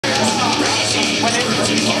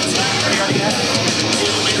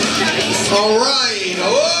All right.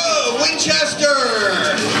 Whoa, Winchester.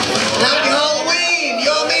 Happy Halloween. You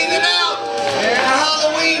all made it out for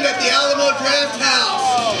Halloween at the Alamo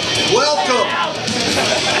Drafthouse. Welcome.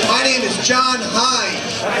 My name is John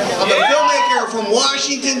Hines. I'm a filmmaker from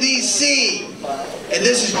Washington, D.C. And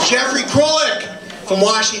this is Jeffrey Krulik from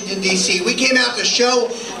Washington, D.C. We came out to show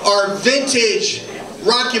our vintage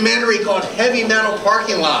rockumentary called Heavy Metal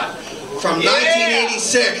Parking Lot from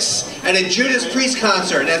 1986 at a Judas Priest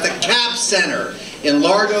concert at the Cap Center in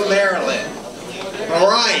Largo, Maryland. All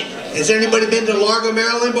right, has anybody been to Largo,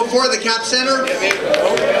 Maryland before, the Cap Center?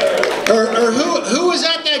 Or who was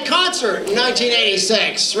at that concert in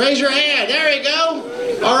 1986? Raise your hand. There you go.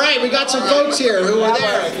 All right, we got some folks here who were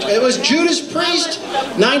there. It was Judas Priest,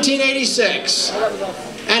 1986.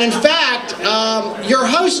 And in fact, your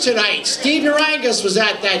host tonight, Steve Narangas, was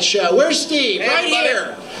at that show. Where's Steve? Right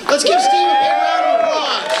here. Let's give Steve a big round of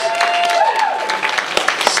applause.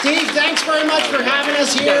 Steve, thanks very much for having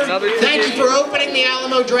us here. Thank you for opening the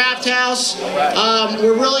Alamo Drafthouse.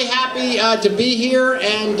 We're really happy to be here,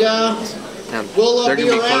 and we'll be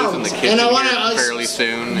around. And I want to fairly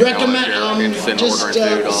soon. Recommend just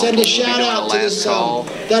send a shout out to this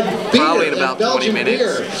that beer, probably in about 20 minutes.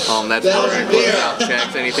 Beer. That's where we're going to close out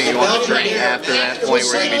checks. Anything you want to drink after that point,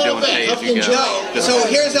 we're going to be doing pay as you go. So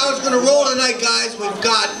here's how it's going to roll tonight, guys. We're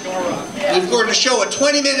going to show a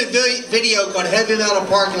 20-minute video called Heavy Metal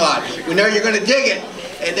Parking Lot. We know you're going to dig it.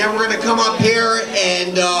 And then we're going to come up here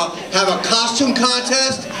and have a costume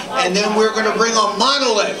contest. And then we're going to bring on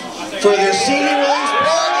Monolith for their CD release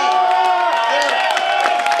party.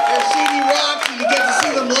 Their CD rocks, and you get to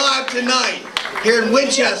see them live tonight here in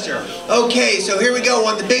Winchester. Okay, so here we go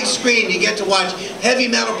on the big screen. You get to watch Heavy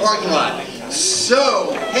Metal Parking Lot.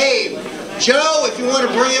 So, hey, Joe, if you want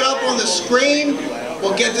to bring it up on the screen,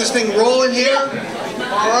 we'll get this thing rolling here.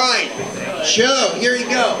 All right, Joe, here you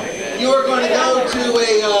go. You are going to go to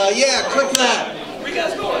a, yeah, click that.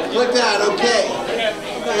 Click that, okay.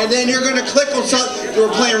 And then you're going to click on something. We're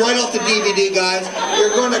playing right off the DVD, guys.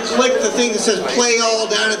 You're going to click the thing that says play all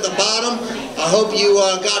down at the bottom. I hope you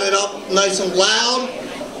got it up nice and loud.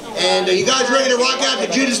 And you guys ready to rock out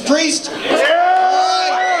to Judas Priest? Yeah!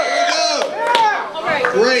 All right, here we go. All right.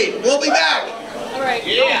 Great. We'll be back. All right.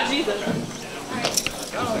 Yeah. Oh, Jesus.